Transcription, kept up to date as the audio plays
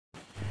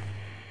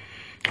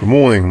Good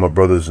morning, my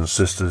brothers and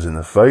sisters in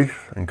the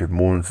faith, and good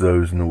morning to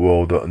those in the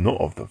world that are not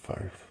of the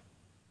faith.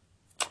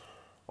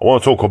 I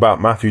want to talk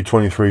about Matthew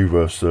 23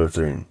 verse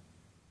 13.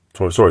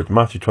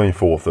 Matthew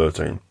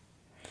 24:13.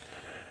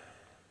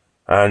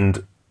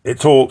 And it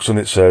talks and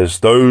it says,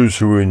 those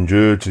who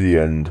endure to the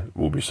end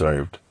will be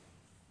saved.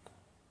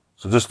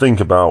 So just think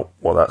about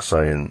what that's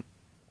saying.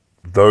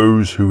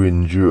 Those who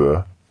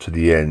endure to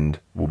the end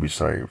will be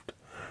saved.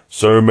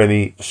 So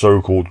many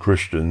so-called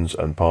Christians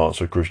and parts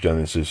of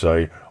Christianity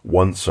say,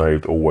 once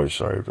saved, always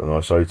saved. And I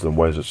say to them,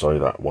 where does it say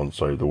that? Once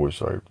saved, always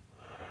saved.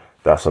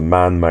 That's a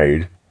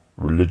man-made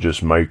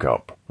religious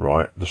make-up,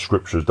 right? The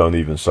scriptures don't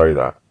even say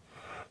that.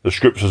 The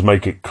scriptures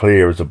make it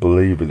clear as a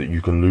believer that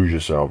you can lose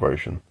your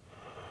salvation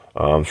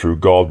through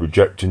God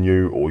rejecting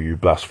you, or you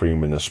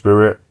blaspheme in the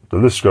spirit. The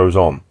list goes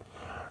on,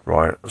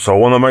 right? So I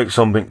want to make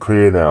something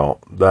clear now,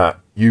 that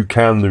you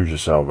can lose your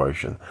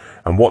salvation.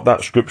 And what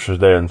that scripture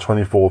there in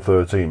Matthew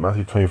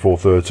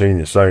 24:13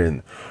 is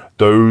saying,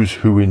 those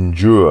who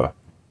endure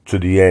to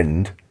the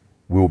end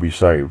will be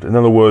saved. In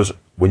other words,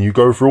 when you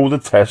go through all the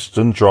tests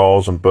and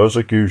trials and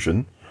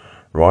persecution,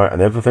 right,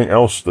 and everything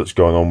else that's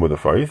going on with the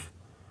faith,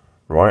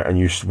 right, and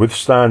you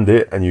withstand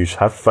it, and you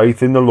have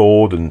faith in the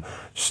Lord and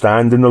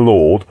stand in the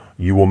Lord,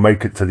 you will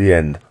make it to the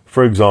end.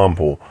 For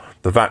example,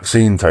 the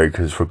vaccine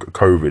takers for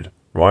COVID,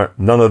 right,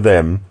 none of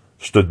them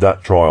stood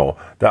that trial.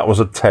 That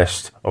was a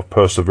test of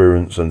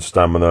perseverance and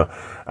stamina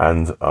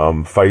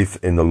and faith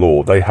in the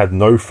Lord. They had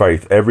no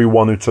faith.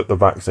 Everyone who took the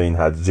vaccine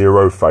had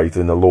zero faith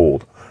in the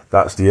Lord.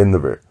 That's the end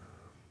of it.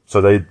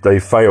 So they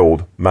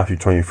failed Matthew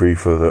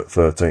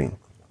 23:13.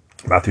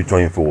 Matthew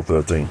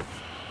 24:13.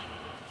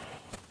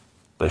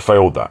 They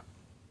failed that.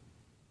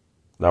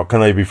 Now,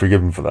 can they be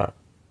forgiven for that?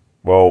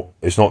 Well,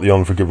 it's not the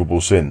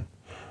unforgivable sin.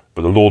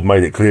 But the Lord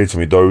made it clear to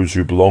me, those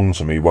who belong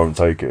to me won't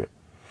take it.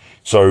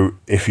 So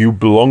if you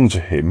belong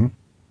to him,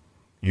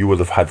 you would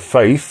have had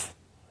faith,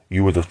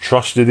 you would have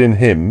trusted in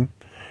him,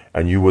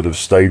 and you would have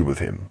stayed with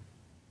him.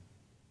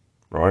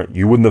 Right?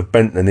 You wouldn't have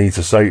bent the knee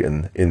to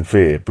Satan in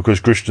fear, because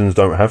Christians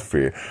don't have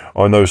fear.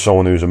 I know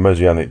someone who's a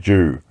Messianic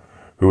Jew,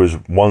 who was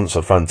once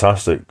a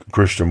fantastic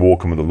Christian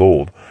walking with the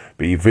Lord,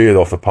 but he veered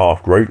off the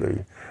path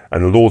greatly.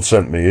 And the Lord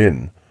sent me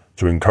in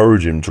to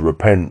encourage him to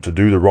repent, to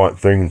do the right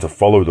thing, to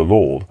follow the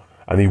Lord.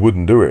 And he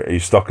wouldn't do it.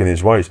 He's stuck in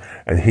his ways.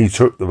 And he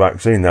took the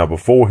vaccine. Now,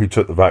 before he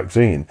took the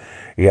vaccine,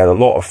 he had a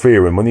lot of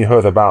fear. And when he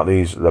heard about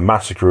the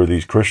massacre of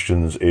these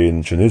Christians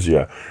in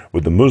Tunisia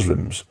with the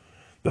Muslims,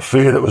 the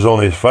fear that was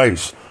on his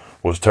face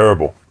was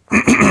terrible.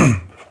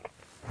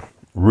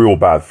 Real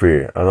bad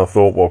fear. And I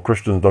thought, well,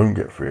 Christians don't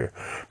get fear,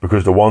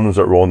 because the ones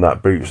that were on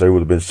that beach, they would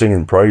have been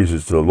singing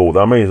praises to the Lord.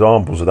 How many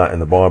examples of that in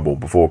the Bible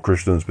before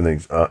Christians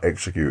been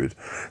executed?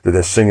 That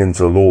they're singing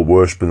to the Lord,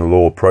 worshiping the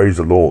Lord, praise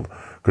the Lord,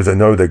 because they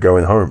know they're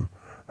going home.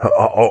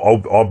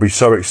 I'll be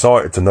so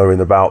excited to know in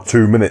about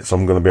 2 minutes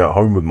I'm going to be at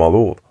home with my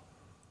Lord.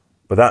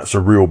 But that's a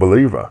real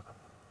believer.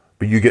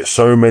 But you get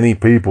so many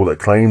people that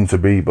claim to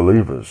be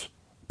believers,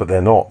 but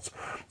they're not.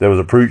 There was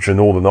a preacher in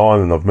Northern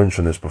Ireland, I've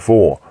mentioned this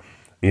before.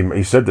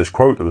 He said this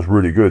quote that was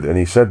really good, and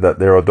he said that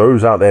there are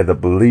those out there that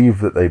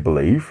believe that they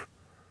believe,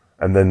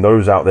 and then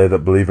those out there that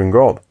believe in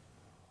God.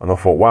 And I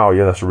thought, wow,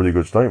 yeah, that's a really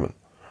good statement.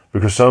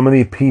 Because so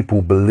many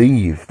people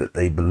believe that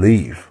they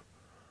believe,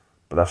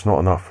 but that's not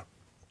enough.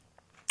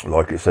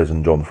 Like it says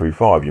in John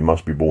 3:5, you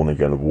must be born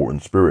again of water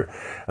and spirit.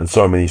 And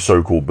so many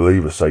so-called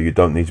believers say you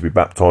don't need to be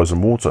baptized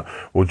in water.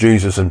 Well,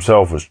 Jesus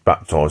himself was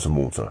baptized in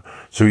water.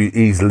 So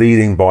he's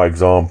leading by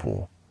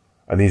example.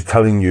 And he's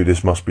telling you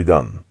this must be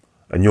done.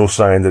 And you're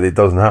saying that it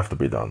doesn't have to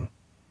be done.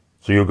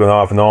 So you're going to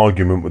have an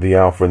argument with the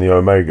Alpha and the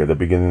Omega, the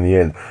beginning and the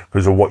end,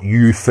 because of what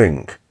you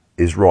think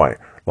is right.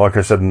 Like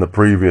I said in the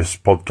previous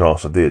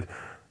podcast I did,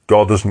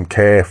 God doesn't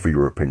care for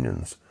your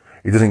opinions.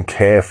 He doesn't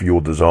care for your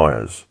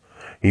desires.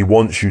 He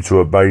wants you to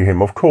obey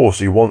him. Of course,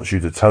 he wants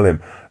you to tell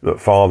him that,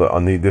 Father, I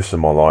need this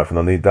in my life and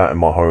I need that in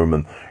my home.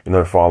 And,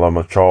 Father, I'm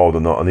a child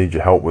and I need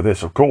your help with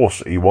this. Of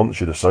course, he wants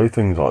you to say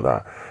things like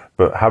that.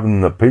 But having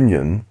an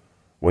opinion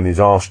when he's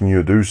asking you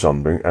to do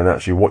something and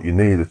actually what you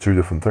need are two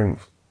different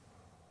things.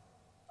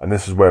 And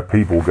this is where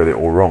people get it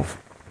all wrong.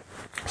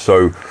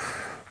 So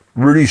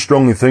really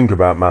strongly think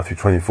about Matthew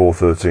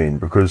 24:13,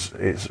 because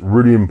it's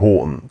really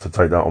important to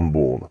take that on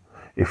board.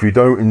 If you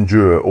don't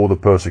endure all the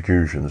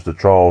persecutions, the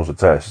trials, the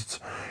tests,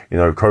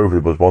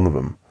 COVID was one of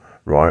them,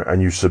 right?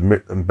 And you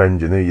submit and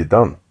bend your knee, you're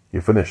done.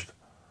 You're finished.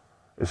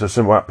 It's a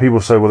simple.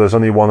 People say, well, there's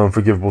only one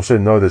unforgivable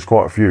sin. No, there's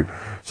quite a few.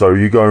 So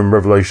you go in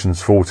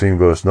Revelations 14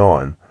 verse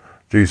 9,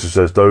 Jesus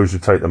says, those who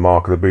take the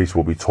mark of the beast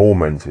will be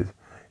tormented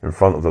in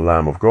front of the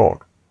Lamb of God.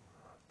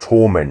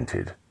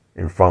 Tormented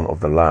in front of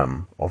the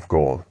Lamb of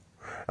God.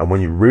 And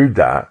when you read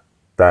that,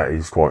 that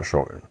is quite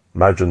shocking.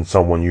 Imagine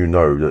someone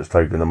that's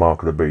taking the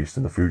mark of the beast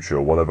in the future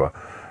or whatever,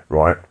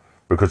 right?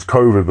 Because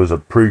COVID was a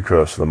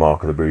precursor to the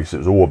mark of the beast. It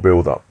was all a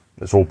build-up.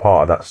 It's all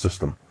part of that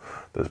system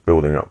that's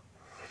building up.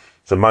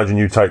 So imagine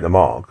you take the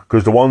mark,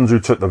 because the ones who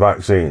took the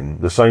vaccine,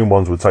 the same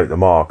ones would take the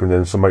mark and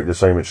then make the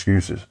same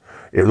excuses.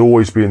 It'll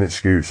always be an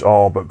excuse.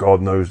 Oh, but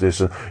God knows this,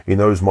 and he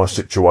knows my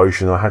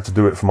situation. I had to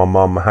do it for my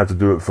mum. I had to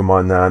do it for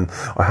my nan.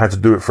 I had to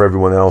do it for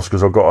everyone else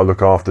because I've got to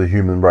look after the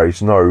human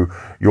race. No,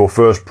 your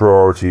first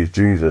priority is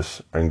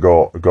Jesus and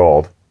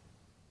God.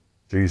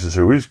 Jesus,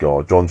 who is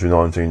God, John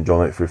 2:19,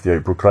 John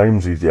 8:58,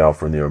 proclaims he's the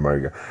Alpha and the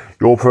Omega.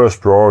 Your first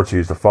priority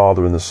is the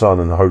Father and the Son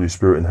and the Holy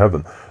Spirit in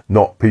heaven,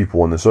 not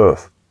people on this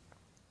earth.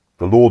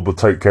 The Lord will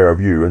take care of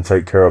you and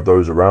take care of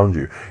those around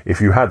you. If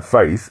you had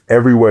faith,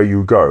 everywhere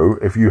you go,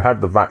 if you had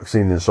the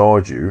vaccine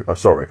inside you,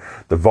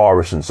 the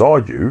virus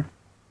inside you,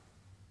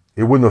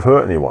 it wouldn't have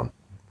hurt anyone,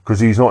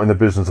 because he's not in the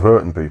business of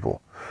hurting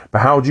people.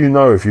 But how do you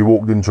know if you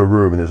walked into a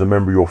room and there's a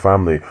member of your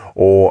family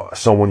or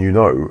someone you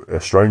know,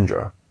 a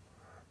stranger,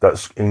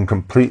 that's in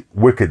complete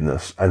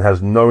wickedness and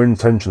has no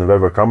intention of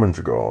ever coming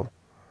to God,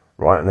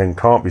 right, and then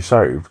can't be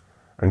saved,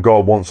 and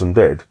God wants them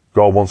dead,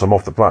 God wants them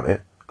off the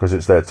planet because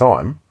it's their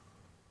time,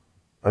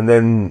 and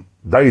then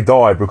they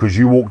die because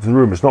you walked in the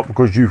room? It's not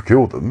because you've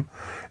killed them,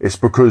 it's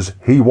because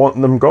he wants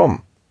them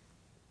gone.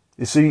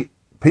 You see,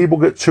 people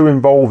get too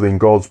involved in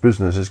God's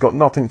business. It's got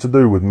nothing to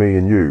do with me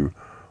and you,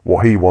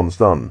 what he wants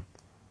done.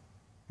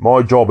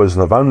 My job as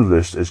an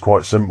evangelist is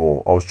quite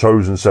simple. I was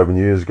chosen 7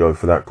 years ago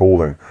for that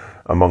calling,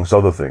 amongst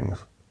other things.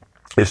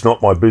 It's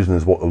not my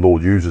business what the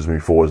Lord uses me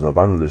for as an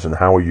evangelist and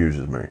how he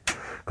uses me,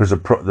 because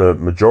the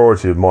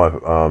majority of my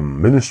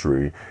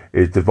ministry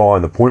is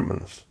divine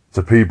appointments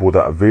to people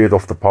that have veered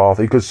off the path.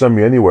 He could send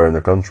me anywhere in the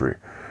country,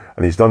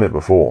 and he's done it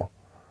before.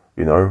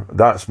 You know,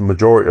 that's the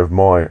majority of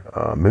my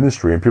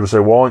ministry. And people say,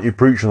 why aren't you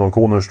preaching on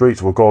corner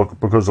streets? Well, God,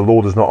 because the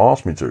Lord has not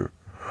asked me to.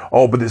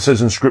 Oh, but it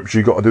says in Scripture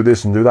you've got to do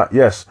this and do that.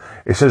 Yes,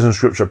 it says in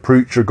Scripture,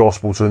 preach the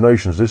gospel to the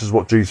nations. This is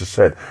what Jesus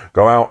said.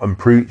 Go out and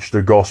preach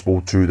the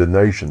gospel to the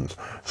nations.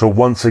 So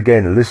once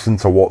again, listen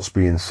to what's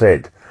being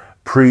said.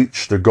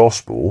 Preach the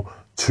gospel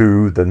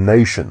to the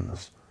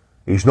nations.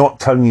 He's not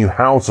telling you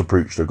how to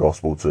preach the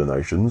gospel to the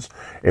nations.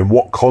 In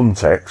what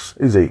context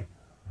is he?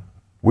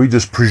 We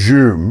just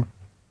presume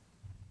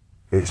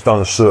it's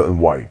done a certain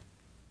way,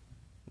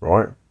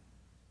 right?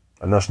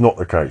 And that's not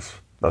the case.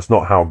 That's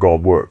not how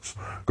God works.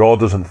 God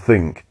doesn't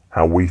think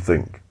how we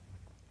think.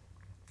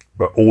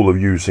 But all of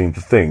you seem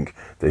to think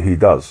that he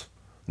does.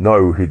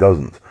 No, he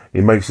doesn't.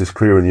 He makes this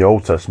clear in the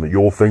Old Testament.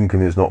 Your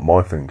thinking is not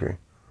my thinking.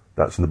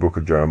 That's in the book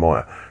of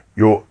Jeremiah.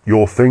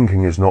 Your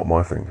thinking is not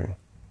my thinking.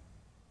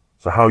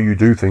 So how you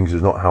do things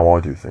is not how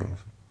I do things.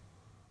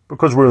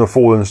 Because we're in a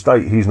fallen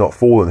state, he's not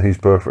fallen, he's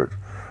perfect.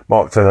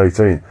 Mark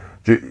 10:18.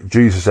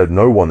 Jesus said,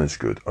 no one is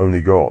good,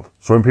 only God.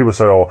 So when people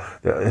say, oh,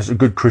 there's a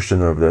good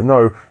Christian over there.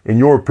 No, in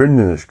your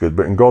opinion it's good,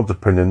 but in God's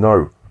opinion,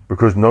 no.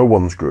 Because no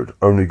one's good,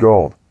 only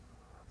God.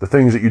 The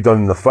things that you've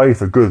done in the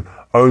faith are good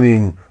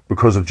only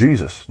because of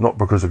Jesus, not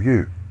because of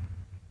you.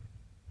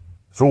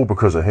 It's all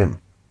because of him.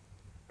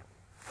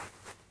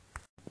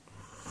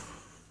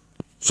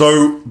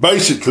 So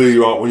basically,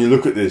 right, when you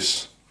look at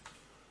this,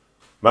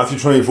 Matthew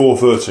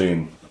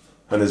 24:13,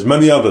 and there's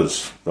many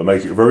others that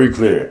make it very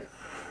clear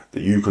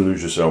that you can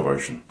lose your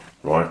salvation,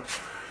 right?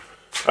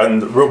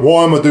 And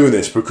why am I doing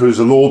this? Because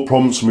the Lord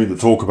prompts me to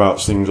talk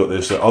about things like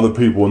this that other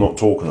people are not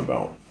talking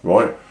about,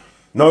 right?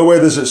 Nowhere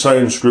does it say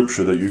in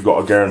Scripture that you've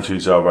got a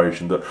guaranteed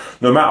salvation, that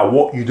no matter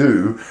what you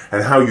do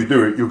and how you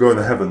do it, you're going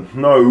to heaven.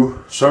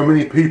 No, so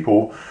many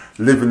people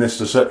live in this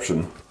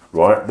deception,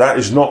 right? That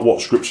is not what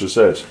Scripture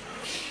says.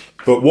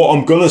 But what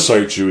I'm going to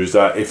say to you is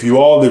that if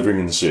you are living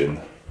in sin,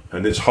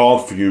 and it's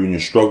hard for you and you're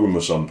struggling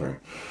with something,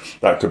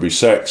 that could be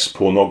sex,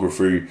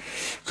 pornography,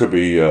 could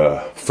be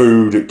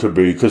food, it could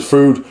be, because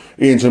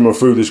eating too much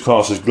food is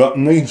classed as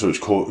gluttony, so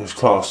it's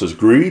classed as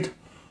greed,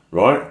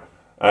 right?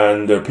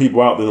 And there are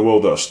people out there in the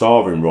world that are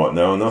starving right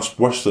now, and us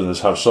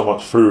Westerners have so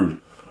much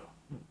food,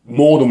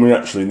 more than we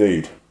actually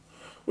need,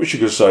 which you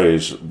could say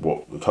is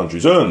what the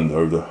country's earned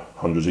over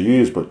hundreds of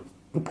years, but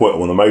the point I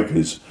want to make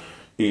is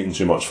eating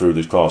too much food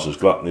is classed as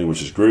gluttony,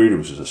 which is greed,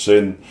 which is a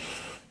sin.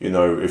 You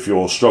know, if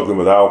you're struggling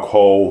with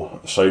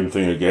alcohol, same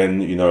thing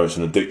again, you know, it's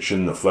an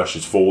addiction, the flesh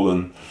is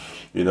fallen.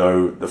 You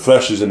know, the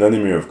flesh is an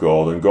enemy of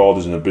God, and God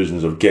is in the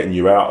business of getting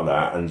you out of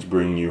that and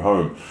bringing you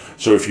home.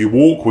 So if you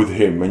walk with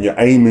him and you're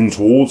aiming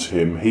towards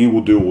him, he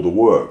will do all the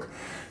work.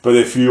 But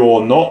if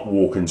you're not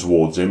walking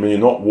towards him and you're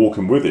not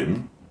walking with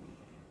him,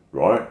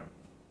 right,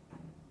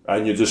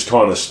 and you're just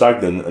kind of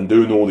stagnant and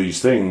doing all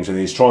these things, and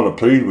he's trying to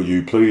plead with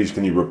you, please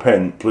can you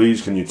repent,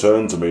 please can you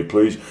turn to me,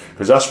 please,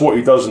 because that's what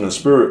he does in the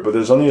spirit. But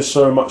there's only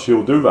so much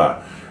he'll do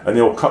that, and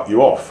he'll cut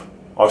you off.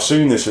 I've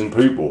seen this in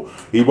people.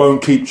 He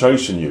won't keep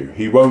chasing you.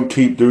 He won't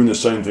keep doing the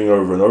same thing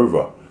over and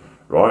over,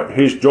 right?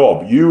 His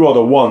job, you are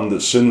the one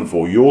that's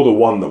sinful. You're the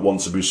one that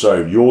wants to be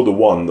saved. You're the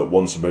one that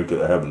wants to make it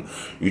to heaven.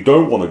 You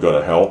don't want to go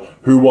to hell.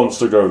 Who wants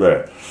to go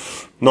there?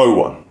 No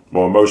one.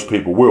 Well, most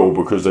people will,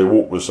 because they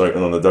walk with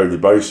Satan on a daily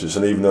basis,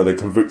 and even though they're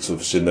convicted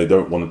of sin, they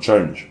don't want to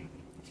change.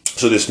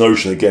 So this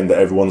notion, again, that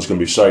everyone's going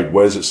to be saved,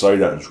 where does it say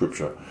that in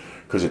Scripture?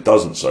 Because it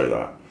doesn't say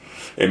that.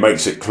 It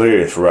makes it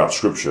clear throughout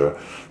Scripture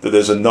that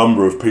there's a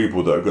number of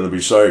people that are going to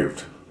be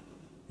saved,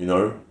 you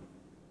know.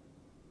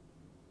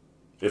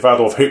 If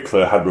Adolf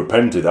Hitler had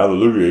repented,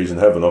 hallelujah, he's in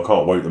heaven, I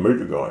can't wait to meet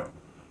the guy.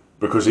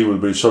 because he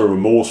would be so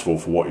remorseful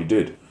for what he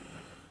did.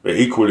 But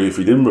equally, if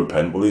he didn't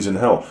repent, well, he's in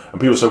hell. And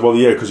people say, well,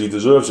 yeah, because he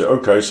deserves it.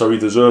 Okay, so he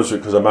deserves it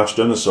because of mass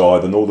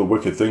genocide and all the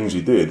wicked things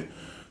he did.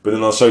 But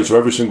then I say to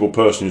every single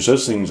person who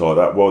says things like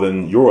that, well,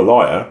 then you're a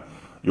liar,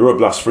 you're a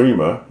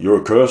blasphemer,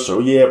 you're a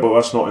curser. Yeah, but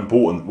that's not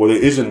important. Well,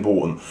 it is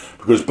important,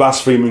 because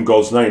blaspheming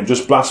God's name,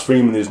 just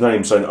blaspheming his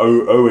name, saying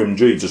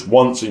OMG just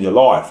once in your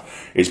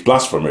life, is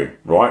blasphemy,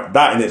 right?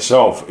 That in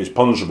itself is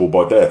punishable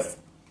by death.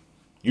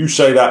 You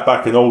say that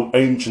back in old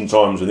ancient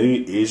times in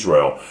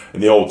Israel, in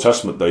the Old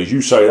Testament days,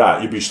 you say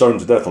that, you'd be stoned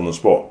to death on the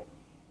spot.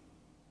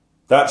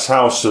 That's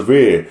how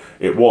severe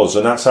it was,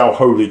 and that's how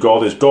holy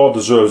God is. God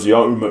deserves the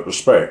ultimate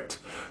respect.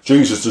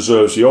 Jesus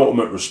deserves the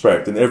ultimate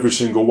respect in every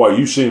single way.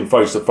 You see him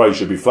face to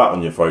face, you'd be flat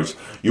on your face.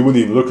 You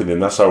wouldn't even look at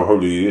him. That's how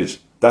holy he is.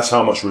 That's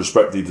how much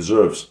respect he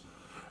deserves.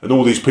 And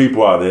all these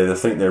people out there, they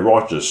think they're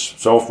righteous,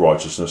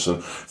 self-righteousness,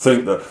 and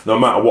think that no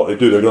matter what they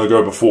do, they're going to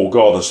go before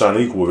God and stand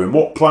equal with him.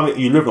 What planet are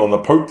you living on? The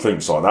Pope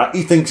thinks like that.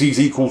 He thinks he's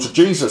equal to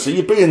Jesus. Are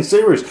you being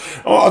serious?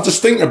 I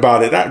just think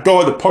about it. That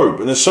guy, the Pope,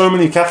 and there's so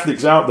many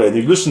Catholics out there, and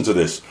you listen to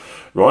this,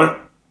 right?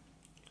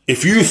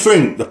 If you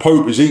think the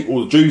Pope is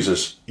equal to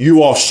Jesus,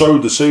 you are so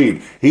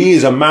deceived. He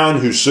is a man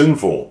who's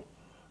sinful,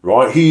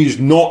 right? He is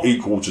not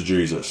equal to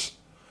Jesus.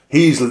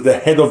 He's the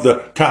head of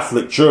the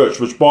Catholic Church,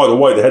 which, by the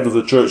way, the head of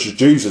the church is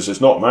Jesus. It's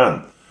not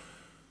man.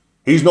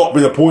 He's not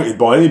been appointed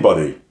by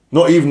anybody.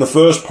 Not even the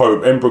first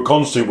Pope, Emperor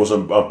Constantine, was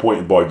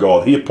appointed by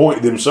God. He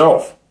appointed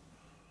himself.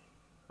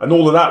 And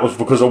all of that was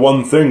because of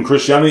one thing.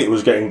 Christianity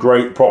was getting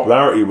great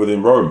popularity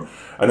within Rome,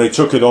 and they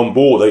took it on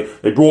board.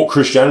 They brought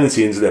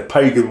Christianity into their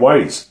pagan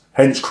ways.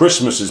 Hence,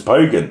 Christmas is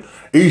pagan.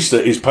 Easter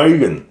is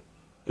pagan.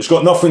 It's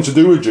got nothing to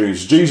do with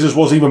Jesus. Jesus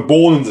wasn't even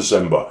born in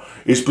December.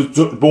 He's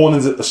born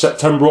in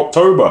September,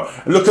 October.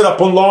 And look it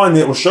up online,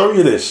 it will show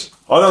you this.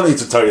 I don't need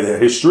to tell you the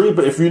history,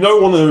 but if you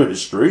don't want to know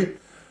history,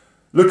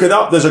 look it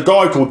up. There's a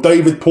guy called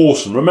David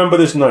Pawson. Remember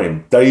this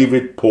name?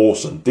 David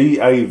Pawson.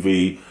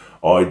 D-A-V-I-D,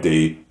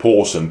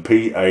 Pawson,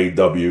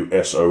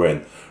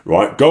 P-A-W-S-O-N.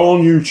 Right? Go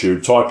on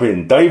YouTube, type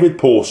in David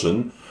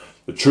Pawson,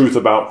 The Truth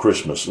About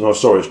Christmas. No,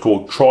 sorry, it's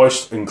called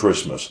Christ and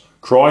Christmas.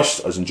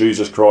 Christ, as in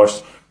Jesus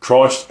Christ,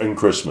 Christ and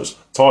Christmas.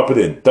 Type it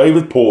in.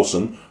 David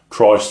Pawson,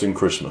 Christ and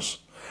Christmas.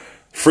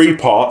 3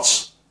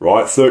 parts,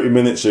 right? 30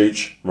 minutes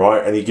each,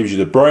 right? And he gives you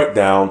the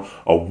breakdown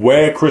of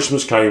where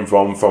Christmas came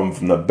from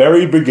the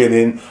very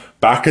beginning,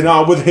 backing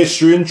up with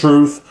history and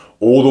truth,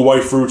 all the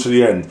way through to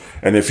the end.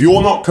 And if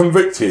you're not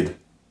convicted,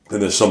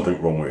 then there's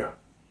something wrong with you.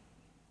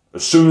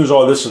 As soon as I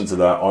listened to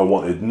that, I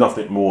wanted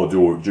nothing more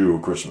to do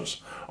with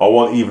Christmas. I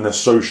won't even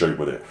associate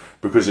with it,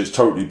 because it's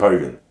totally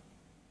pagan.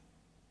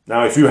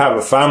 Now, if you have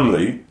a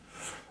family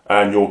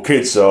and your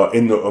kids are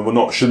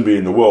shouldn't be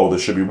in the world, they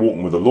should be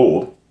walking with the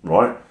Lord,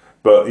 right?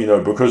 But, you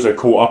know, because they're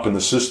caught up in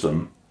the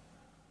system,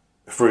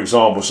 for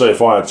example, say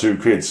if I had 2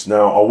 kids,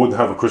 now I wouldn't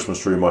have a Christmas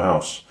tree in my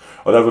house.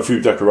 I'd have a few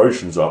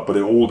decorations up, but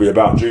it will all be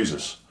about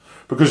Jesus.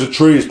 Because the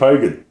tree is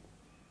pagan,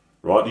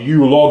 right? The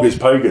Yule log is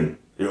pagan.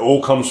 It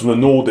all comes from the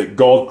Nordic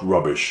god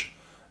rubbish,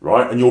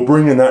 right? And you're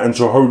bringing that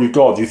into a holy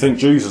God. Do you think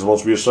Jesus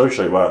wants to be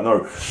associated with that?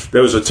 No.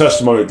 There was a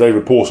testimony that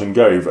David Pawson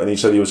gave, and he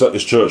said he was at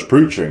this church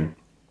preaching.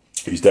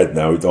 He's dead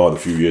now. He died a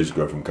few years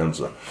ago from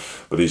cancer.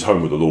 But he's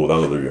home with the Lord.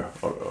 Hallelujah.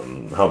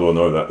 How do I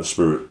know that? The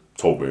Spirit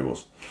told me he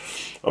was,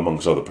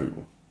 amongst other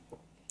people.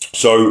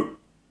 So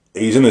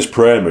he's in this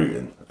prayer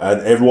meeting,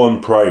 and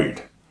everyone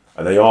prayed.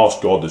 And they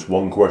asked God this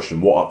one question: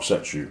 what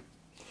upsets you?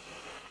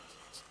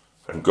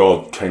 And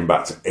God came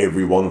back to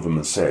every one of them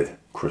and said,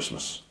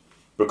 Christmas.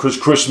 Because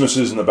Christmas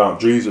isn't about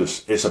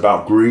Jesus, it's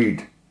about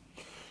greed.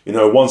 You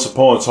know, once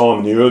upon a time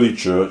in the early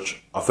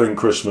church, I think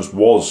Christmas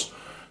was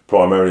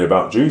primarily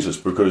about Jesus,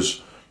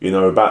 because, you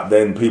know, back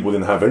then people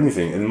didn't have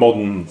anything. In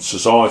modern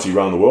society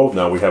around the world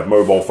now, we have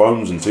mobile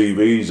phones and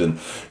TVs, and,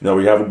 you know,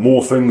 we have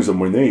more things than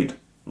we need,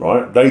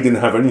 right? They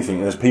didn't have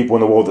anything. There's people in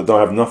the world that don't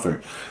have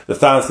nothing. The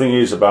sad thing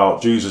is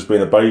about Jesus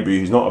being a baby,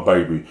 he's not a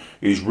baby,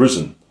 he's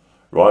risen.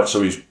 Right,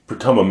 so he's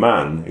become a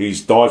man,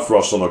 he's died for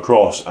us on a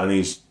cross, and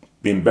he's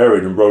been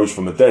buried and rose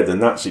from the dead, and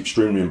that's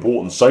extremely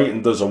important.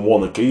 Satan doesn't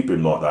want to keep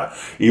him like that.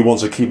 He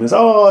wants to keep him as,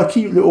 oh,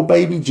 cute little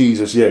baby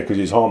Jesus, yeah, because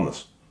he's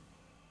harmless.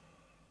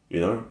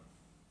 You know?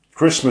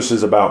 Christmas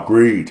is about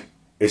greed.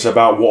 It's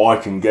about what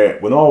I can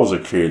get. When I was a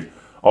kid,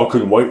 I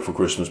couldn't wait for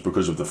Christmas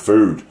because of the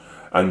food,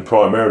 and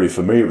primarily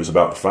for me it was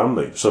about the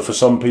family. So for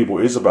some people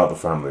it is about the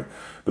family,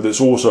 but it's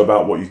also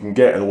about what you can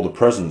get and all the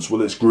presents.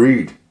 Well, it's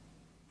greed.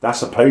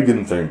 That's a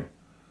pagan thing.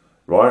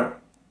 Right?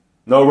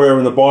 Nowhere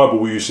in the Bible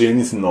will you see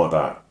anything like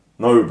that.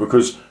 No,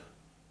 because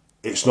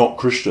it's not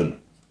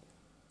Christian.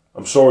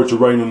 I'm sorry to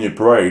rain on your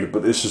parade,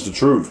 but this is the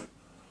truth.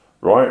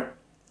 Right?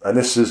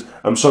 And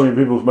so many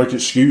people make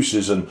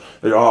excuses and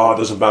they, it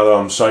doesn't matter,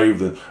 I'm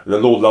saved and the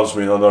Lord loves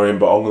me and I know him,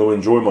 but I'm going to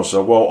enjoy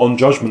myself. Well, on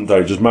Judgment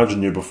Day, just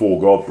imagine you're before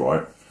God,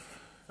 right?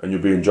 And you're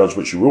being judged,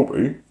 which you will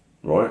be,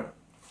 right?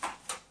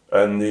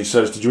 And he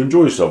says, did you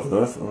enjoy yourself on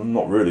earth?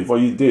 Not really. Well,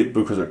 you did,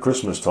 because at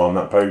Christmas time,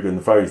 that pagan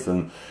faith,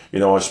 and, you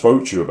know, I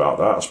spoke to you about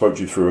that. I spoke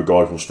to you through a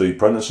guy called Steve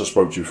Prentice. I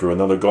spoke to you through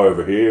another guy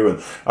over here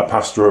and a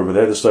pastor over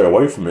there to stay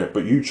away from it.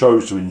 But you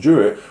chose to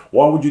endure it.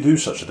 Why would you do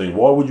such a thing?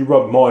 Why would you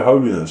rub my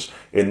holiness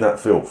in that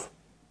filth?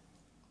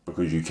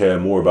 Because you care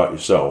more about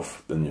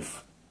yourself than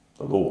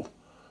the Lord.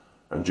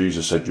 And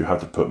Jesus said you had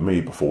to put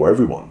me before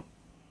everyone.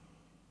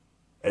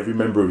 Every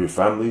member of your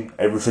family,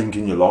 everything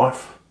in your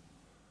life.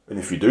 And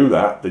if you do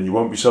that, then you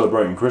won't be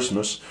celebrating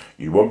Christmas.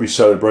 You won't be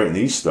celebrating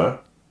Easter,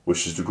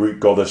 which is the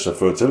Greek goddess of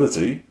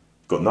fertility.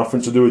 Got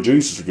nothing to do with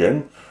Jesus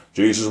again.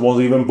 Jesus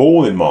wasn't even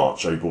born in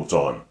March, April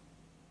time.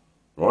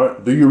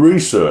 Right? Do your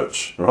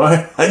research,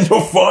 right? And you'll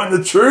find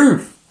the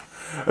truth.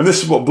 And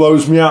this is what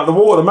blows me out of the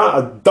water. The amount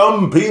of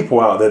dumb people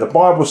out there. The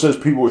Bible says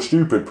people are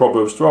stupid,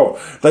 Proverbs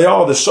 12. They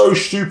are. They're so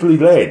stupidly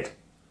led.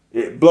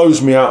 It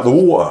blows me out of the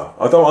water.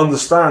 I don't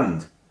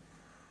understand.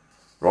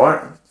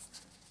 Right?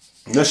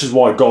 And this is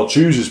why God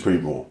chooses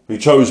people. He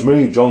chose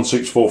me, John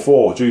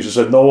 6:44. Jesus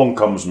said, no one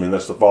comes to me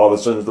unless the Father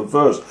sends them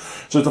first.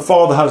 So if the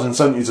Father hasn't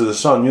sent you to the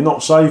Son, you're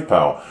not saved,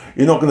 pal.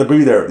 You're not going to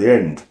be there at the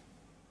end.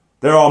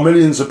 There are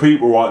millions of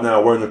people right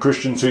now wearing a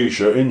Christian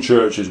t-shirt in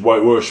churches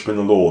worshipping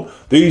the Lord.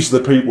 These are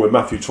the people in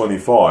Matthew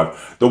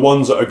 25. The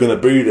ones that are going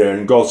to be there,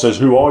 and God says,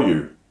 who are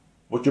you?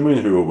 What do you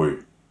mean, who are we?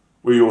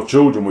 We're your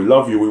children, we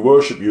love you, we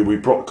worship you, we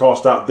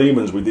cast out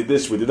demons, we did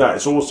this, we did that.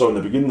 It's also in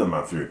the beginning of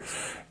Matthew.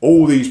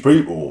 All these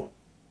people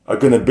are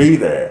going to be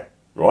there,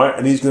 right?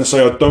 And he's going to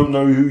say, I don't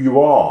know who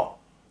you are.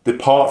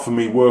 Depart from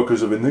me,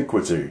 workers of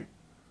iniquity.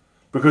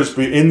 Because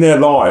in their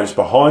lives,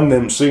 behind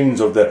them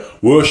scenes of their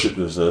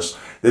worshiplessness,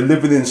 they're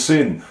living in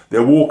sin.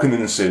 They're walking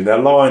in sin. They're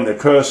lying, they're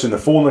cursing, they're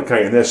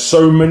fornicating. There's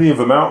so many of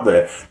them out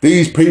there.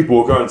 These people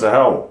are going to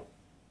hell.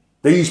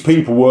 These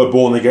people were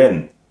born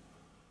again.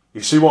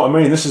 You see what I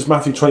mean? This is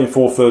Matthew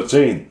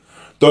 24:13.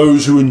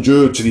 Those who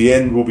endured to the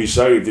end will be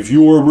saved. If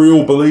you're a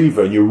real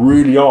believer and you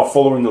really are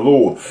following the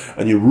Lord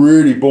and you're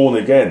really born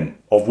again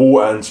of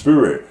water and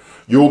spirit,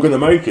 you're going to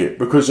make it,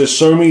 because there's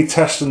so many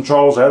tests and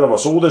trials ahead of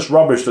us. All this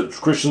rubbish that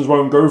Christians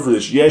won't go for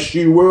this. Yes,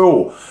 you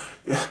will.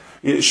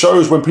 It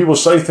shows when people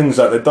say things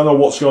like they don't know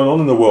what's going on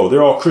in the world.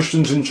 There are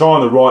Christians in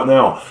China right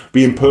now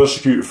being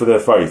persecuted for their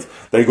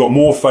faith. They've got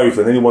more faith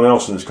than anyone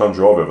else in this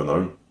country I've ever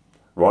known.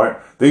 Right?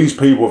 These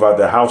people have had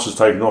their houses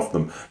taken off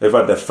them. They've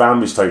had their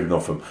families taken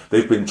off them.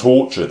 They've been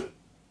tortured.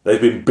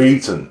 They've been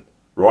beaten.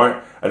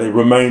 Right? And they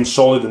remain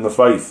solid in the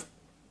faith.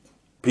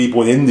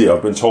 People in India,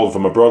 I've been told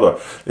from my brother,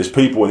 there's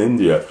people in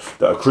India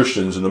that are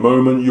Christians, and the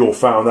moment you're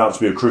found out to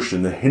be a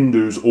Christian, the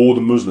Hindus or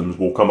the Muslims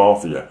will come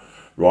after you.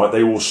 Right?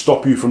 They will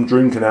stop you from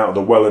drinking out of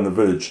the well in the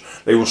village.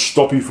 They will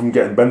stop you from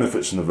getting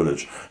benefits in the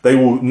village. They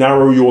will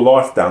narrow your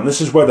life down. This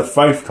is where the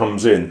faith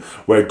comes in,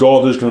 where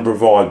God is going to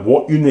provide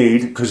what you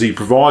need, because he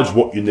provides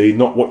what you need,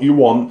 not what you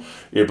want.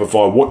 He'll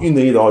provide what you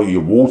need, i.e.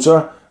 your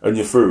water and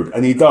your food.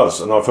 And he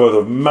does. And I've heard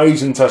of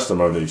amazing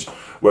testimonies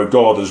where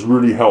God has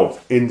really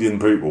helped Indian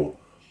people.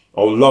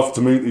 I would love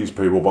to meet these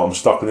people, but I'm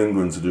stuck in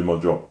England to do my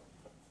job.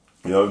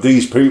 You know,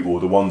 these people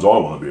are the ones I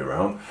want to be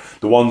around.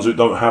 The ones that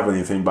don't have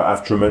anything but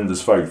have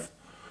tremendous faith.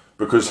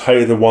 Because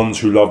they are the ones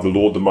who love the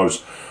Lord the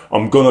most.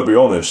 I'm going to be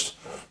honest,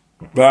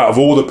 out of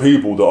all the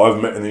people that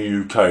I've met in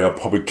the UK, I'll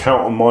probably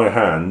count on my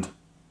hand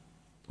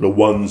the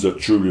ones that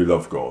truly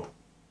love God.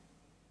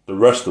 The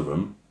rest of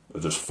them are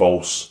just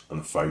false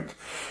and fake.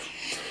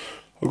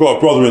 I've got a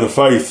brother in the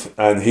faith,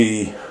 and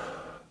the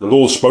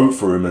Lord spoke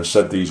for him and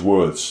said these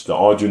words, that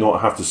I do not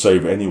have to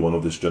save anyone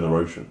of this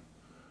generation.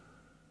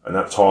 And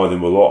that tied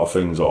in with a lot of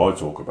things that I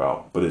talk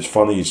about. But it's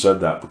funny he said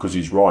that, because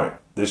he's right.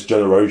 This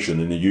generation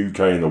in the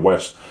UK and the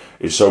West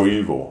is so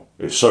evil.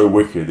 It's so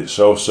wicked. It's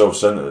so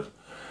self-centered,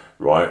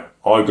 right?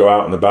 I go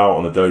out and about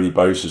on a daily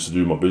basis to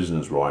do my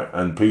business, right?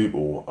 And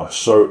people are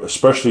so,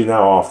 especially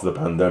now after the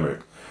pandemic,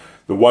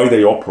 the way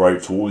they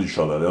operate towards each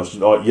other. There was,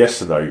 like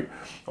yesterday,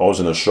 I was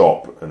in a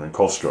shop in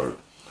Costco,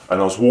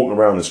 and I was walking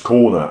around this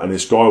corner, and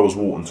this guy was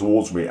walking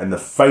towards me, and the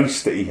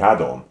face that he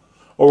had on,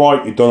 all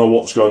right, you don't know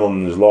what's going on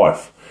in his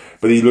life,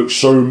 but he looked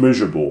so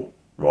miserable,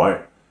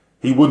 right?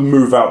 He wouldn't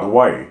move out the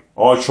way.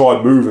 I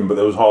tried moving, but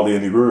there was hardly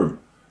any room.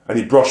 And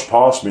he brushed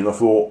past me, and I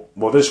thought,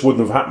 well, this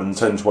wouldn't have happened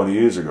 10, 20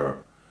 years ago.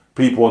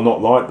 People are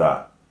not like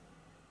that.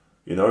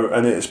 You know,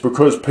 and it's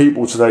because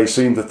people today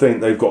seem to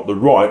think they've got the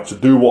right to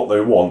do what they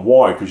want.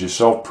 Why? Because you're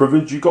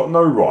self-privileged. You've got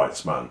no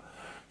rights, man.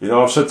 You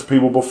know, I've said to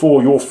people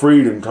before, your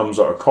freedom comes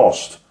at a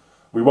cost.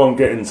 We won't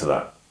get into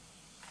that.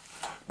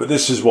 But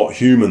this is what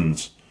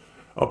humans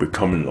are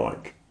becoming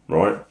like,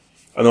 right?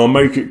 And I'll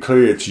make it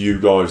clear to you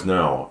guys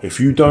now, if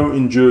you don't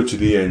endure to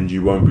the end,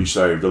 you won't be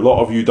saved. A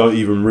lot of you don't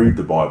even read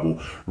the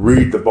Bible.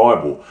 Read the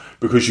Bible,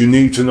 because you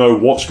need to know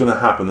what's going to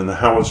happen and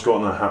how it's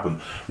going to happen.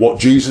 What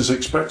Jesus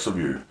expects of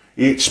you.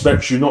 He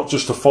expects you not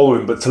just to follow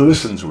him, but to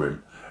listen to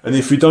him. And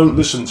if you don't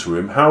listen to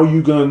him, how are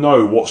you going to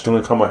know what's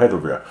going to come ahead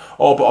of you?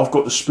 Oh, but I've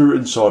got the Spirit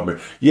inside me.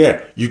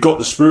 Yeah, you've got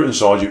the Spirit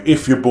inside you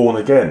if you're born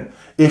again.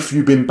 If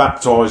you've been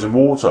baptised in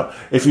water.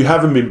 If you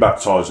haven't been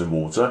baptised in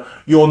water,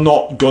 you're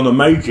not going to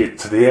make it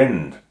to the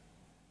end.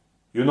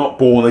 You're not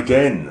born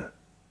again.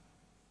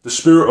 The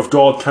Spirit of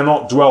God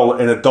cannot dwell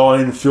in a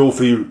dying,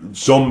 filthy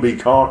zombie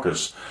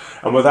carcass.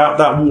 And without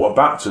that water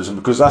baptism,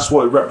 because that's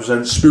what it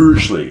represents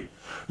spiritually,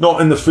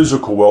 not in the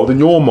physical world. In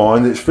your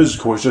mind, it's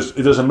physical, it's just,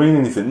 it doesn't mean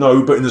anything.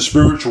 No, but in the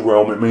spiritual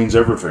realm, it means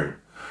everything.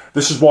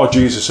 This is why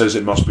Jesus says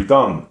it must be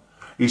done.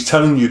 He's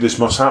telling you this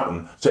must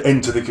happen to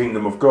enter the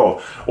kingdom of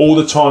God. All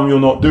the time you're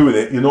not doing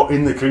it, you're not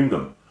in the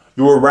kingdom.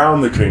 You're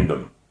around the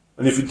kingdom.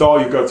 And if you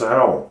die, you go to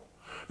hell.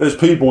 There's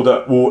people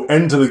that will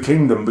enter the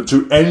kingdom, but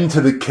to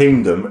enter the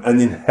kingdom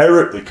and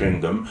inherit the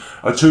kingdom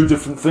are two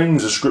different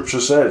things, as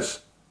Scripture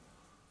says.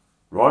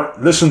 Right?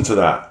 Listen to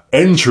that.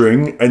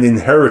 Entering and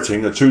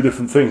inheriting are two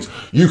different things.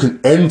 You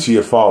can enter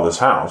your father's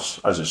house,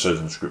 as it says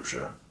in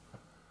Scripture.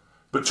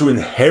 But to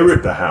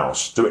inherit the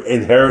house, to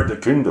inherit the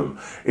kingdom,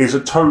 is a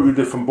totally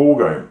different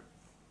ballgame.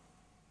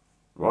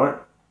 Right?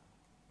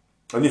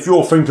 And if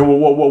you're thinking,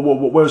 well,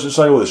 where does it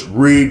say all this?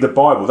 Read the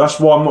Bible. That's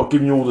why I'm not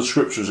giving you all the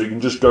scriptures. You can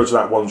just go to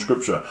that one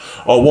scripture.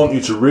 I want you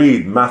to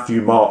read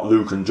Matthew, Mark,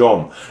 Luke and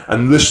John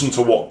and listen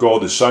to what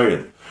God is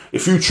saying.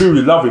 If you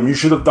truly love him, you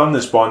should have done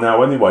this by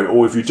now anyway.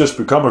 Or if you just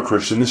become a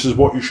Christian, this is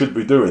what you should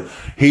be doing.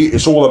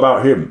 It's all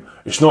about him.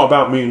 It's not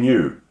about me and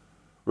you.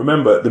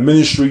 Remember, the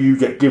ministry you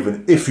get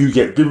given, if you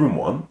get given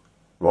one,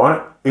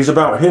 right, is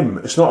about him.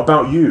 It's not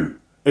about you.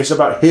 It's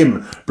about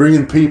him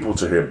bringing people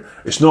to him.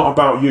 It's not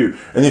about you.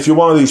 And if you're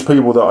one of these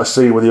people that I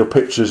see with your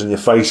pictures and your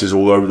faces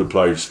all over the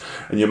place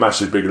and your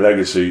massive big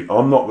legacy, I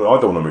don't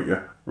want to meet you,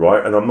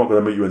 right? And I'm not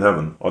going to meet you in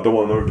heaven. I don't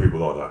want to know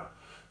people like that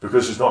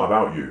because it's not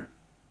about you,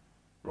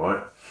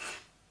 right?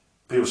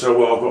 People say,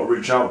 well, I've got to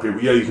reach out to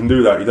people. Yeah, you can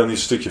do that. You don't need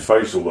to stick your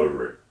face all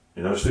over it.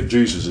 You know, stick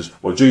Jesus's.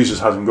 Well, Jesus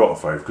hasn't got a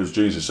faith because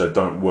Jesus said,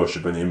 don't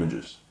worship any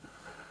images.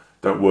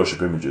 Don't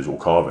worship images or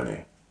carve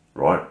any,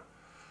 right?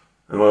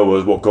 In other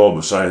words, what God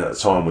was saying at the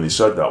time when he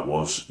said that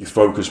was, you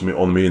focus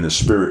on me in the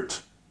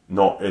spirit,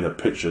 not in a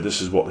picture.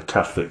 This is what the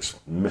Catholics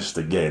missed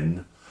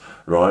again,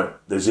 right?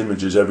 There's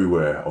images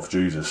everywhere of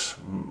Jesus.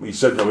 He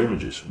said no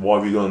images. Why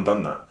have you gone and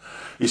done that?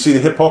 You see the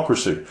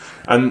hypocrisy.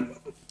 And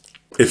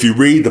if you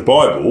read the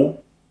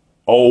Bible,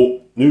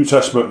 Old, New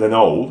Testament then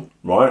Old,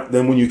 right?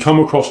 Then when you come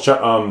across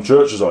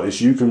churches like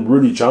this, you can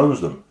really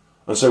challenge them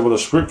and say, well, the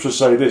scriptures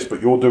say this,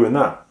 but you're doing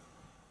that.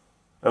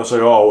 They'll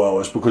say, oh, well,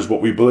 it's because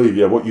what we believe.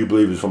 Yeah, what you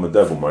believe is from the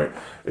devil, mate.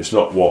 It's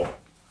not what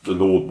the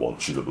Lord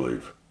wants you to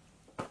believe.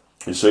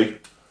 You see?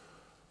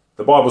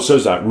 The Bible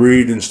says that,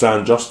 read and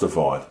stand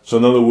justified. So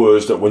in other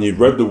words, that when you've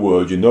read the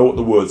word, you know what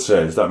the word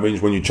says. That means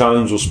when you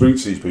challenge or speak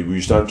to these people,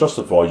 you stand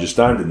justified. You're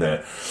standing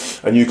there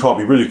and you can't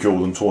be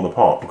ridiculed and torn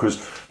apart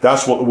because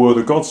that's what the word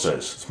of God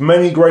says.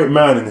 Many great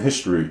men in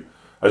history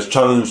has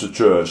challenged the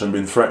church and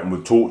been threatened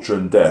with torture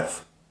and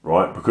death,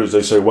 right? Because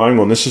they say, well, hang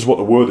on, this is what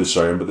the word is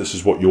saying, but this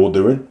is what you're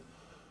doing.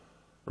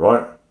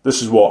 Right?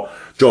 This is what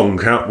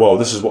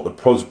this is what the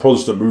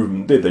Protestant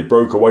movement did. They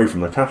broke away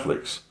from the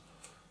Catholics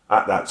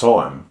at that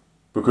time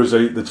because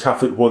the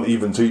Catholics weren't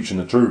even teaching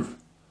the truth.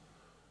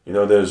 You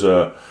know, there's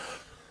a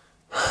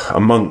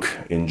monk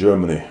in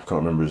Germany, I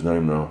can't remember his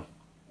name now.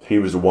 He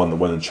was the one that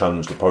went and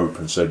challenged the Pope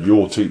and said,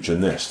 you're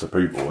teaching this to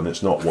people and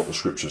it's not what the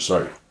scriptures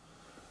say.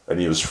 And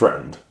he was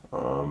threatened.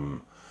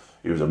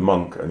 He was a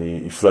monk and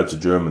he fled to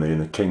Germany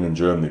and the king in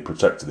Germany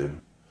protected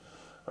him.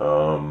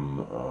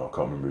 I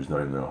can't remember his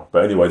name now.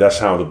 But anyway, that's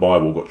how the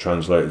Bible got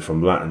translated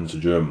from Latin to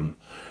German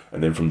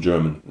and then from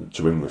German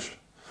to English.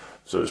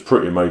 So it's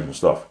pretty amazing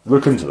stuff.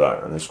 Look into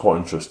that and it's quite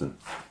interesting.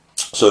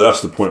 So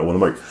that's the point I want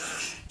to make.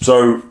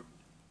 So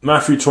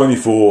Matthew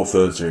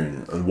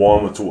 24:13, and why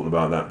am I talking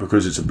about that?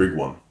 Because it's a big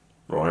one,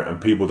 right?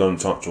 And people don't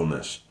touch on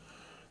this.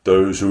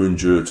 Those who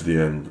endure to the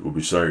end will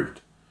be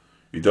saved.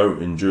 You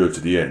don't endure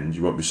to the end,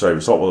 you won't be saved.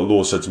 It's like what the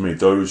Lord said to me,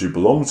 those who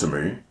belong to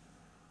me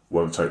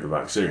won't take the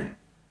vaccine.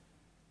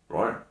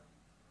 Right?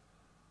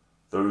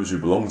 Those who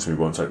belong to me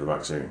won't take the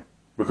vaccine.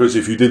 Because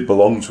if you did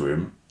belong to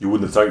him, you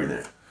wouldn't have taken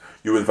it.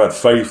 You would have had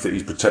faith that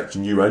he's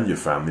protecting you and your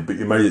family, but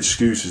you made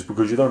excuses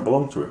because you don't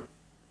belong to him.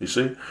 You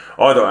see?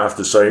 I don't have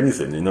to say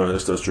anything, you know,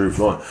 that's truth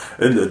line. At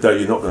the end of the day,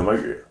 you're not going to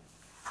make it.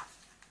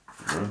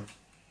 You know?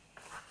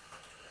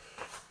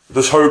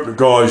 Just hope,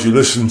 guys, you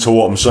listen to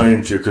what I'm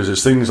saying to you, because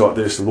there's things like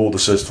this, the Lord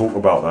says talk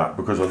about that,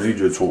 because I need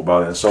you to talk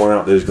about it, and someone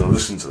out there is going to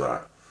listen to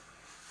that.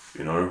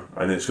 You know,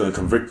 and it's going to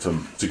convict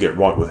them to get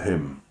right with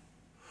him.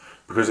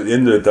 Because at the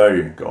end of the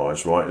day,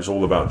 guys, right, it's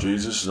all about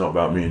Jesus. It's not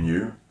about me and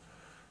you.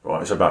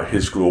 Right, it's about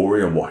his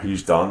glory and what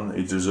he's done.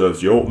 He deserves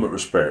the ultimate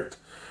respect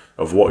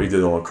of what he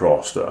did on the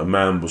cross, that a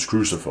man was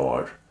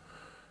crucified.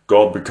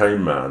 God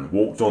became man,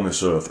 walked on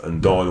this earth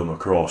and died on the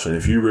cross. And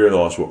if you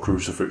realise what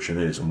crucifixion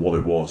is and what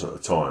it was at the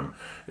time,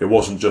 it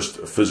wasn't just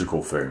a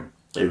physical thing.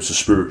 It was a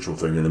spiritual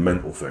thing and a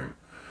mental thing.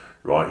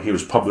 Right, he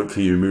was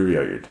publicly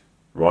humiliated.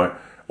 Right.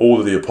 All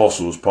of the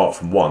apostles, apart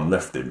from one,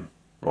 left him.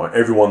 Right?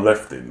 Everyone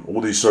left him. All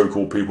these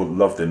so-called people that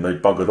loved him, they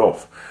buggered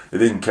off. They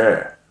didn't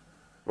care.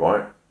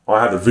 Right? I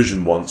had a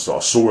vision once that I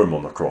saw him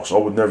on the cross. I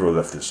would never have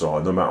left his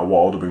side. No matter what,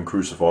 I would have been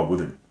crucified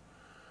with him.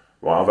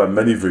 Right? I've had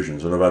many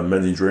visions and I've had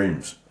many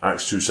dreams.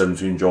 Acts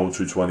 2:17, Joel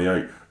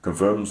 2:28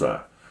 confirms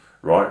that.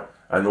 Right?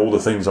 And all the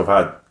things I've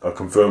had are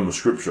confirmed with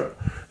Scripture.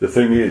 The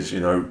thing is,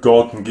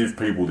 God can give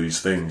people these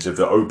things if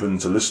they're open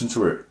to listen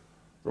to it,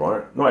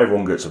 right? Not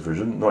everyone gets a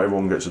vision. Not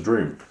everyone gets a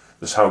dream.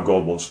 That's how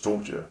God wants to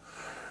talk to you.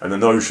 And the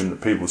notion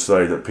that people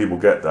say that people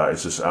get that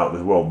is just out of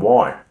this world.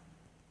 Why?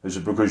 Is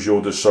it because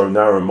you're just so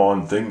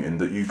narrow-minded thinking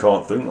that you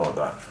can't think like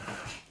that?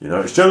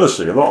 It's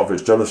jealousy. A lot of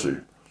it's jealousy.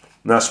 And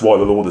that's why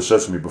the Lord has said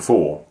to me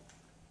before,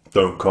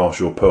 don't cast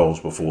your pearls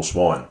before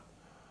swine,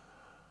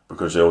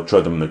 because they'll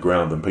tread them in the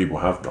ground, and people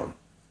have done.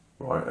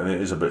 Right, and it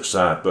is a bit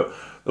sad, but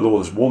the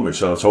Lord has warned me,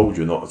 so I told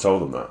you not to tell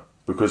them that,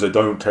 because they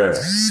don't care.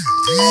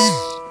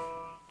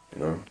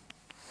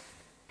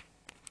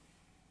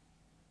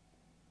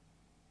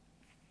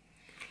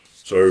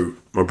 So,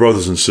 my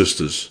brothers and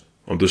sisters,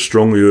 I just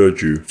strongly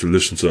urge you to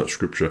listen to that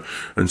Scripture.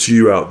 And to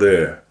you out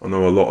there, I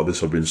know a lot of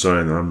this I've been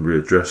saying, and I haven't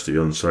really addressed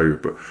the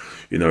unsaved, but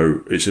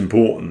it's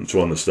important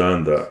to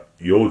understand that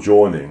you're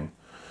joining.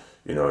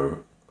 I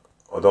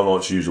don't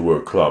like to use the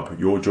word club.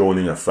 You're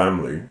joining a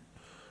family,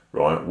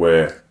 right,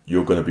 where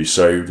you're going to be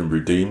saved and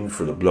redeemed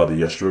for the blood of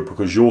Yeshua,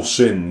 because your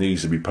sin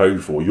needs to be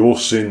paid for. Your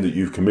sin that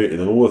you've committed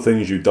and all the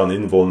things you've done,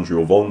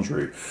 involuntary or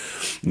voluntary,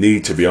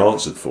 need to be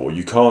answered for.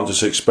 You can't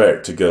just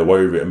expect to get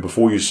away with it. And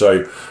before you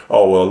say,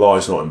 oh, well, a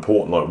lie's not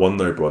important, like one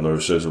neighbour I know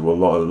says, well,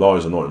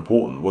 lies are not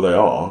important. Well, they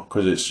are,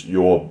 because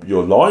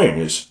you're lying.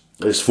 It's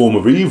a form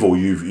of evil.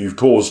 You've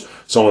caused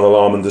someone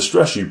alarm and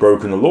distress. You've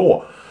broken the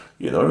law,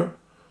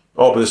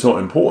 Oh, but it's not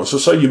important. So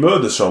say you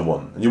murdered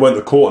someone and you went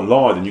to court and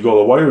lied and you got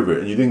away with it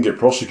and you didn't get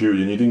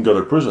prosecuted and you didn't go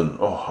to prison.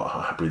 Oh,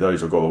 happy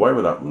days, I got away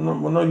with that.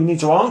 No, you need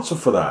to answer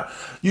for that.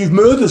 You've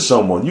murdered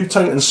someone. You've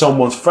taken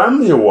someone's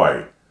family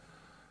away,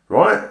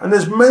 right? And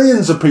there's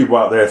millions of people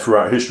out there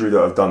throughout history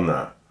that have done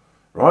that,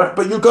 right?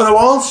 But you're going to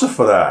answer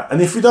for that.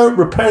 And if you don't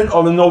repent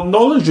of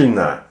acknowledging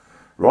that,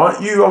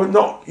 right, you're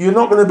not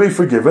going to be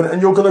forgiven,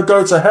 and you're going to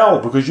go to hell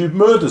because you've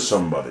murdered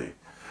somebody.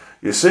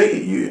 You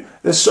see,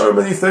 there's so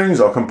many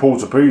things I can pull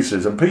to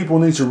pieces, and people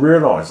need to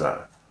realise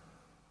that.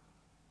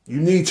 You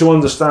need to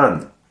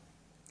understand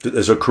that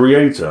there's a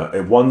creator,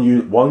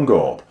 one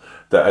God,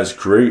 that has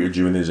created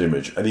you in his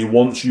image, and he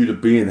wants you to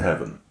be in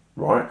heaven,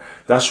 right?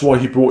 That's why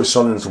he brought his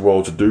son into the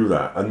world to do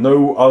that. And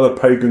no other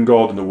pagan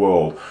god in the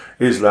world,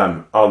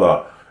 Islam,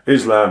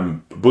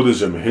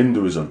 Buddhism,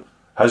 Hinduism,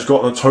 has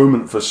got an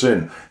atonement for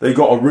sin. They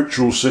got a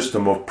ritual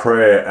system of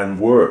prayer and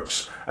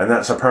works, and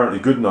that's apparently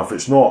good enough.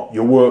 It's not.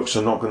 Your works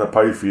are not going to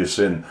pay for your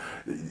sin.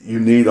 You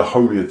need a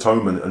holy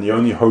atonement, and the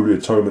only holy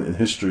atonement in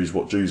history is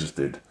what Jesus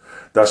did.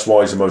 That's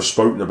why he's the most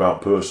spoken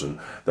about person.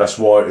 That's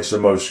why it's the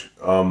most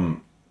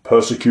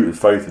persecuted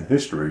faith in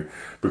history,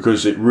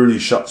 because it really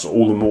shuts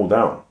all them all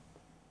down.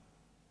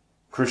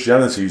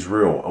 Christianity is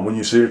real, and when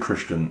you see a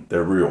Christian,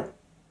 they're real.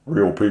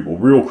 Real people,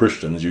 real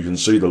Christians, you can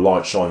see the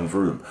light shining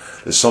through them.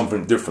 There's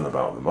something different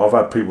about them. I've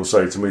had people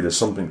say to me, there's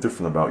something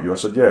different about you. I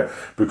said, yeah,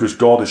 because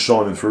God is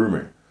shining through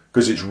me,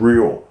 because it's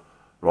real,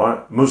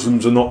 right?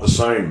 Muslims are not the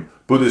same.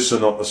 Buddhists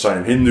are not the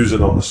same. Hindus are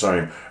not the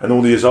same. And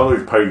all these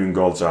other pagan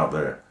gods out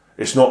there.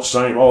 It's not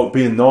saying, oh,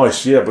 being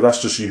nice, yeah, but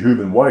that's just your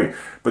human way.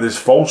 But there's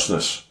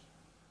falseness.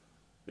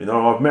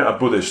 I've met a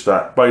Buddhist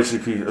that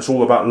basically, it's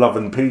all about love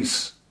and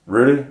peace,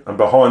 really. And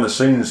behind the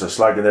scenes, they're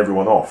slagging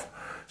everyone off,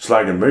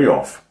 slagging me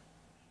off.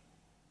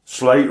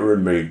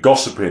 Slatering me,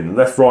 gossiping,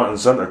 left, right and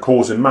centre,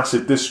 causing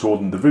massive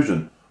discord and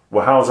division.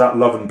 Well, how's that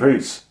love and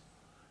peace?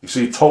 You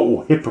see,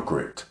 total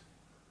hypocrite.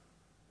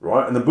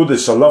 Right? And the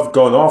Buddhists, I love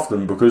going after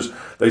them because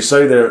they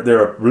say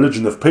they're a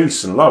religion of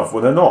peace and love.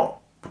 Well, they're not.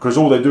 Because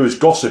all they do is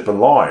gossip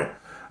and lie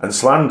and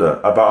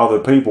slander about other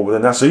people. Well,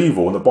 then that's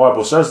evil. And the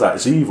Bible says that.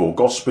 It's evil.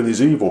 Gossiping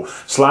is evil.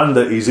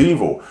 Slander is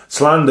evil.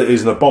 Slander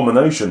is an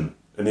abomination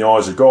in the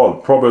eyes of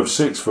God. Proverbs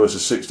 6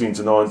 verses 16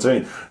 to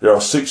 19. There are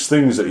 6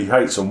 things that he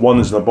hates, and one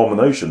is an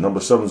abomination.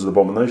 Number 7 is an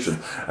abomination.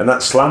 And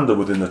that's slander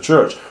within the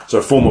church. So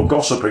a form of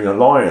gossiping and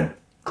lying,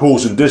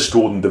 causing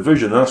discord and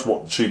division. And that's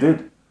what she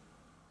did.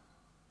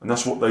 And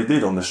that's what they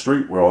did on the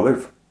street where I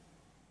live.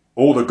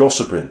 All the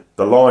gossiping,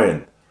 the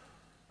lying.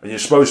 And you're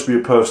supposed to be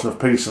a person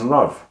of peace and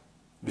love.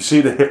 You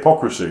see the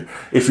hypocrisy.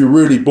 If you're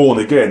really born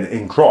again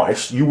in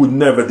Christ, you would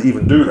never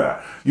even do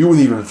that. You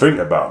wouldn't even think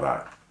about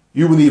that.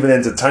 You wouldn't even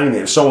entertain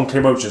it. If someone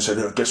came over to you and said,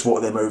 oh, guess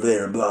what, them over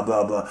there and blah,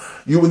 blah, blah.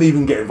 You wouldn't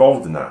even get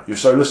involved in that. You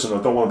say, listen,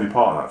 I don't want to be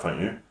part of that,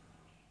 thank you.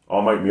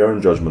 I'll make my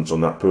own judgments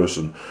on that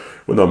person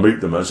when I meet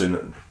them, as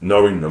in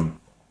knowing them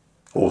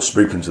or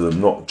speaking to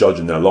them, not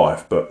judging their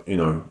life, but,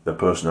 their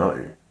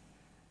personality.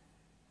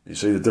 You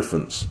see the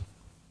difference?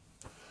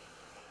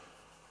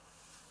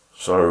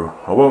 So,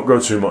 I won't go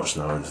too much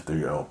now into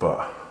detail,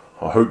 but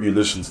I hope you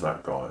listen to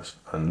that, guys,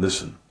 and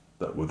listen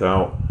that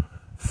without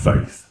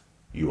faith,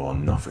 you are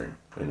nothing.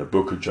 In the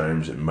book of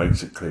James, it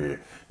makes it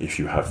clear, if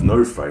you have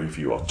no faith,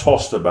 you are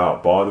tossed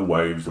about by the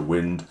waves, the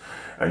wind,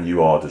 and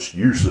you are just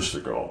useless to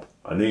God.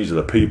 And these are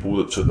the people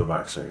that took the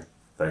vaccine.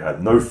 They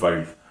had no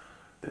faith,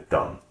 they're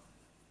done.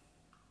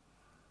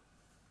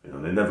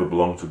 They never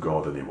belong to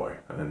God anyway,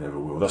 and they never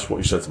will. That's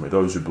what he said to me,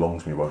 those who belong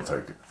to me won't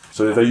take it.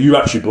 So if you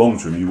actually belong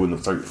to him, you wouldn't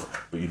have taken it,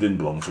 but you didn't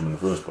belong to him in the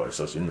first place,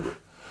 that's the end of it.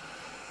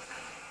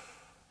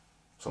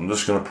 So I'm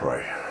just going to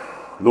pray.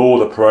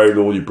 Lord, I pray,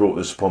 Lord, you brought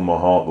this upon my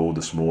heart, Lord,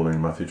 this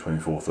morning, Matthew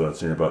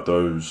 24:13, about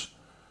those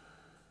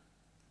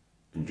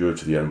endured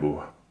to the end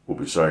will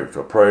be saved.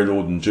 I pray,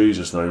 Lord, in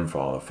Jesus' name,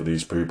 Father, for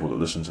these people that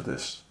listen to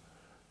this,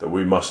 that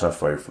we must have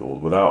faith,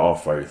 Lord.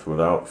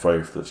 Without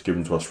faith that's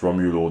given to us from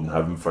you, Lord, and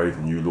having faith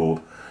in you,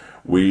 Lord,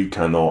 we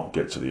cannot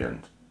get to the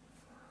end.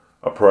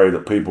 I pray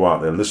that people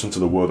out there listen to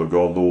the word of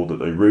God, Lord, that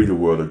they read the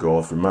word of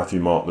God from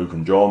Matthew, Mark, Luke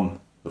and John,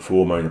 the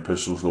 4 main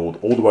epistles, Lord,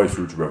 all the way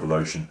through to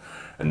Revelation,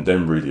 and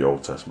then read the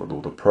Old Testament,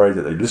 Lord. I pray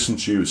that they listen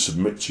to you,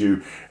 submit to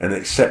you, and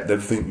accept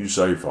everything you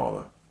say,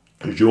 Father,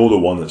 because you're the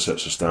one that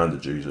sets the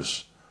standard,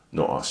 Jesus,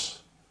 not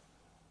us.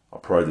 I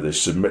pray that they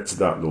submit to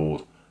that,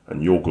 Lord,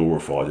 and you're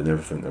glorified in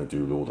everything they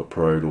do, Lord. I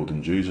pray, Lord,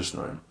 in Jesus'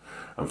 name.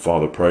 And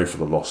Father, pray for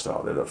the lost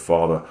out there, that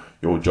Father,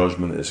 your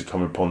judgment is to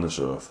come upon this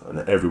earth, and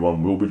that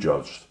everyone will be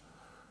judged.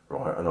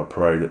 Right, and I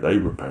pray that they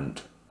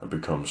repent and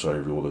become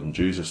saved, Lord, in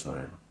Jesus'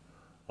 name.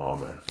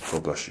 Amen.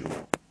 God bless you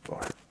all.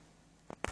 Bye.